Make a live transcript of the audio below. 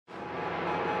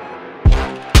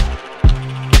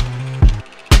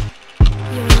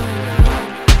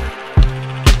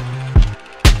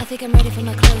think I'm ready for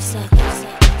my close-up.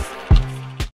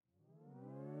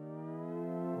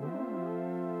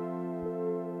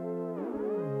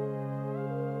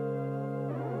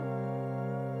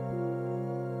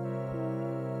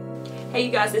 Hey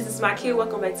you guys, this is Mikeya.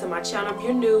 Welcome back to my channel. If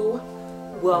you're new,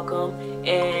 welcome.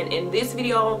 And in this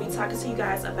video, I'll be talking to you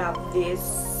guys about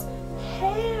this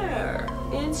hair.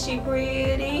 Isn't she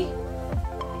pretty?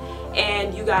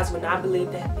 And you guys would not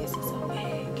believe that this is a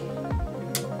wig.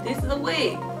 This is a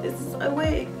wig. This is a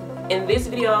wig. In this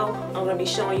video, I'm going to be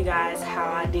showing you guys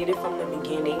how I did it from the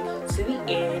beginning to the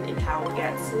end and how we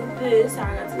got to this,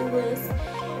 how I got to this.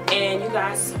 And you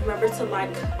guys remember to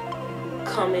like,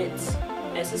 comment,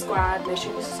 and subscribe. Make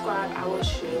sure you subscribe. I would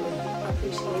surely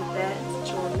appreciate that.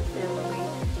 Join the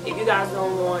family. If you guys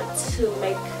don't want to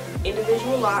make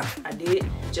individual locks, I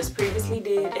just previously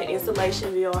did an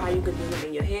installation video how you could do them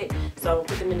in your head, so I'll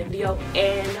put them in the video,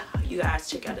 and you guys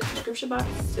check out the description box.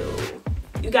 So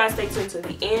you guys stay tuned to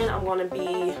the end. I'm going to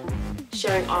be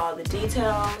sharing all the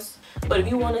details, but if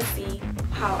you want to see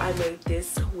how I made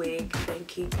this wig, then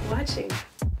keep watching.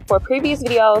 For previous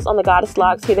videos on the Goddess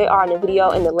locks, here they are in the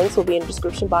video, and the links will be in the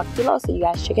description box below, so you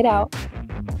guys check it out.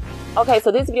 Okay,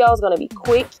 so this video is going to be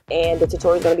quick, and the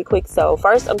tutorial is going to be quick. So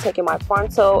first, I'm taking my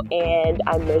frontal and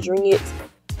I'm measuring it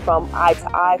from eye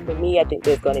to eye. For me, I think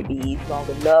that's going to be long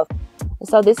enough.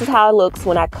 So this is how it looks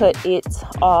when I cut it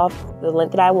off the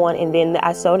length that I want, and then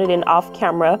I sewed it in off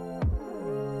camera,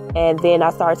 and then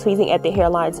I started tweezing at the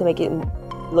hairline to make it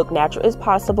look natural as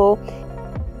possible.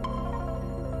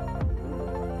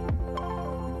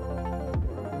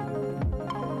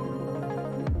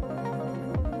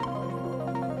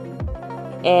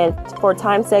 And for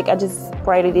time's sake, I just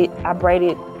braided it. I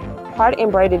parted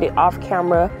and braided it off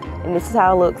camera, and this is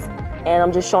how it looks. And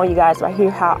I'm just showing you guys right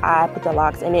here how I put the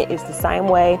locks in it. It's the same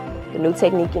way, the new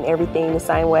technique and everything, the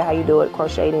same way how you do it,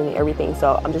 crocheting and everything.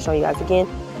 So I'm just showing you guys again.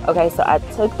 Okay, so I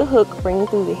took the hook, bring it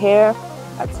through the hair.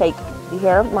 I take the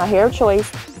hair, my hair of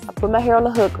choice. I put my hair on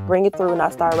the hook, bring it through, and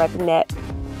I start wrapping that.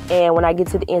 And when I get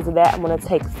to the ends of that, I'm gonna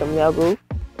take some nail glue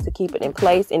to keep it in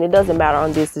place. And it doesn't matter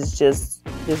on this. This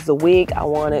is a wig. I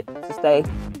want it to stay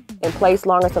in place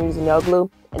longer, so I'm using nail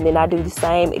glue. And then I do the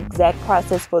same exact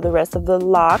process for the rest of the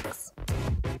locks.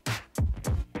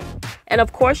 And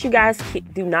of course, you guys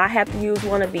do not have to use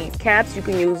one of these caps. You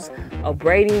can use a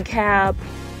braiding cap,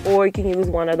 or you can use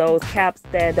one of those caps,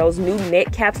 those new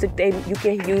net caps that you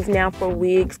can use now for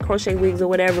wigs, crochet wigs or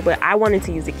whatever. But I wanted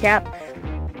to use a cap.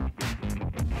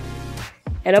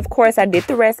 And of course, I did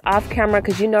the rest off camera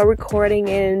because, you know, recording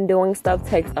and doing stuff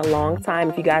takes a long time.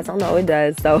 If you guys don't know, it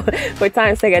does. So for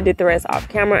time's sake, I did the rest off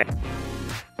camera.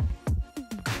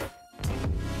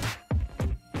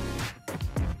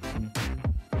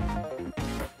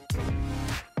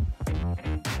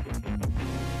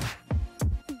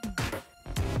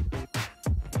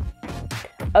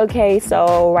 Okay,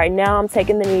 so right now I'm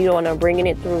taking the needle and I'm bringing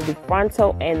it through the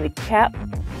frontal and the cap.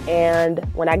 And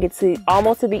when I get to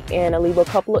almost to the end, I leave a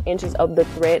couple of inches of the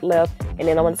thread left, and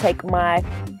then I'm going to take my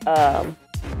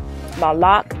my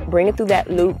lock, bring it through that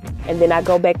loop, and then I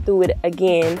go back through it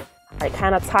again. I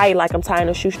kind of tie it like I'm tying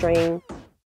a shoestring.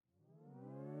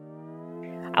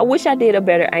 I wish I did a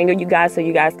better angle, you guys, so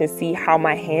you guys can see how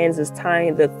my hands is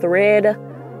tying the thread,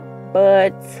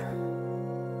 but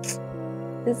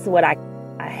this is what I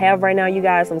have right now, you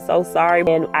guys. I'm so sorry.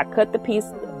 And I cut the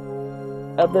piece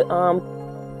of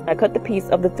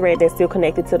the thread that's still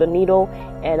connected to the needle,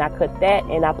 and I cut that,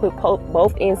 and I put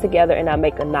both ends together, and I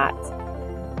make a knot.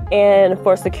 And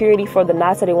for security, for the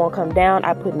knots so they won't come down,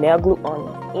 I put nail glue on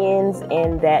the ends,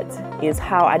 and that is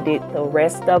how I did the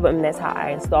rest of them. That's how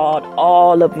I installed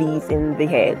all of these in the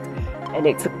head, and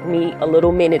it took me a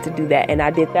little minute to do that, and I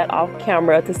did that off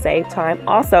camera to save time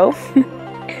also.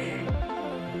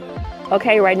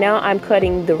 Okay, right now I'm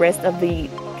cutting the rest of the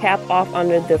cap off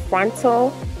under the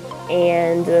frontal,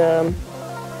 and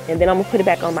then I'm gonna put it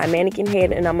back on my mannequin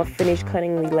head, and I'm gonna finish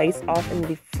cutting the lace off in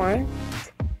the front.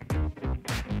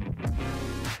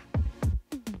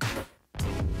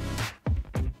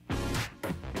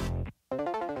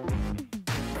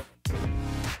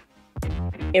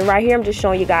 And right here, I'm just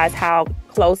showing you guys how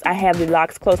close I have the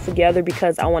locks close together,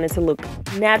 because I want it to look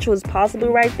natural as possible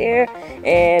right there.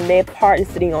 And that part is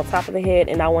sitting on top of the head,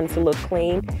 and I want it to look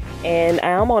clean. And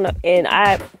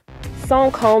I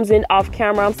sewn combs in off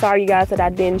camera. I'm sorry, you guys, that I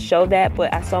didn't show that,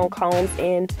 but I sewn combs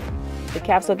in the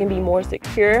cap so it can be more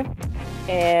secure.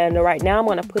 And right now, I'm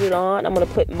gonna put it on. I'm gonna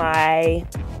put my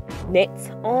nets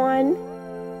on,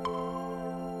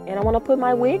 and I want to put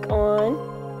my wig on.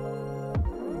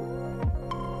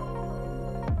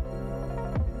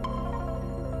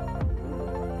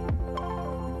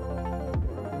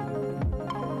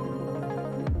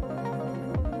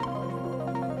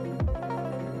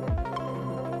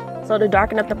 So to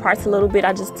darken up the parts a little bit,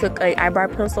 I just took a eyebrow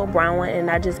pencil, brown one, and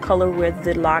I just colored where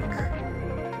the lock,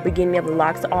 beginning of the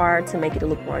locks are, to make it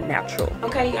look more natural.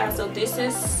 Okay, guys, so this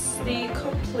is the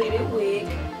completed wig,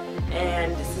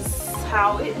 and this is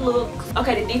how it looks.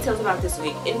 Okay, the details about this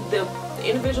wig. In the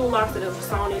individual locks that are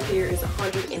sewn in here is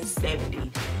 170.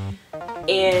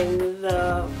 And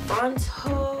the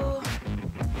frontal,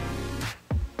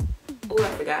 oh, I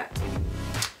forgot.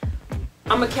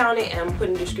 I'm gonna count it and I'm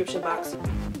putting in the description box.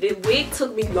 The wig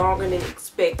took me longer than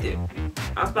expected.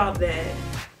 I thought that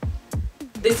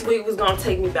this wig was gonna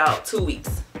take me about 2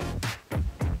 weeks.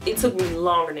 It took me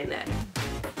longer than that.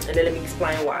 And then let me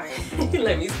explain why.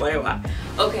 Let me explain why.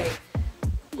 Okay,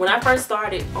 when I first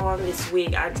started on this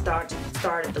wig, I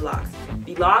started the locks.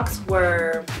 The locks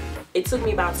were, it took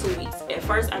me about 2 weeks. At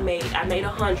first I made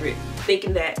 100,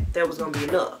 thinking that that was gonna be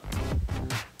enough.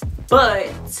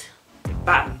 But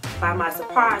by my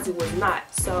surprise, it was not.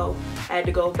 So I had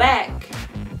to go back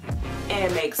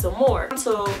and make some more.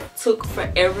 So it took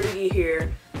forever to get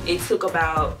here. It took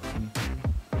about,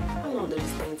 how long did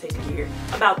this thing take to get here?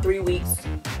 About 3 weeks.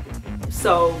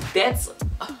 So that's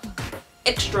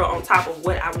extra on top of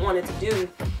what I wanted to do.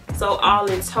 So all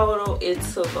in total, it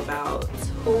took about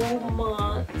 2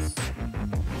 months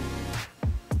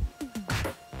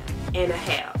and a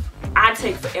half. I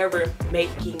take forever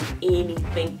making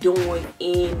anything, doing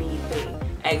anything.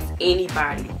 Ask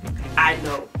anybody I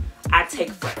know. I take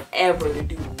forever to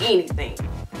do anything.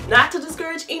 Not to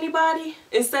discourage anybody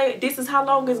and say this is how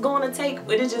long it's going to take,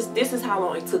 but it's just, this is how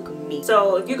long it took me.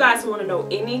 So if you guys want to know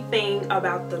anything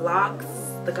about the locks,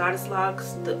 the goddess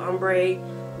locks, the ombre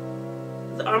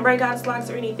goddess locks,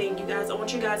 or anything, you guys, I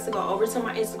want you guys to go over to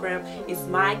my Instagram. It's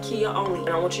MikeyaOnly, and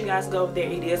I want you guys to go over there.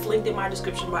 It is linked in my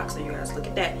description box, so you guys look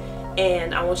at that.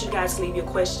 And I want you guys to leave your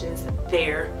questions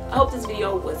there. I hope this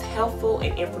video was helpful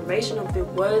and informational. If it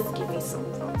was, give me some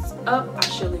thumbs up. I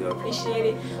surely appreciate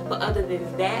it. But other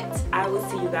than that, I will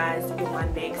see you guys in my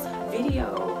next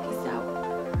video.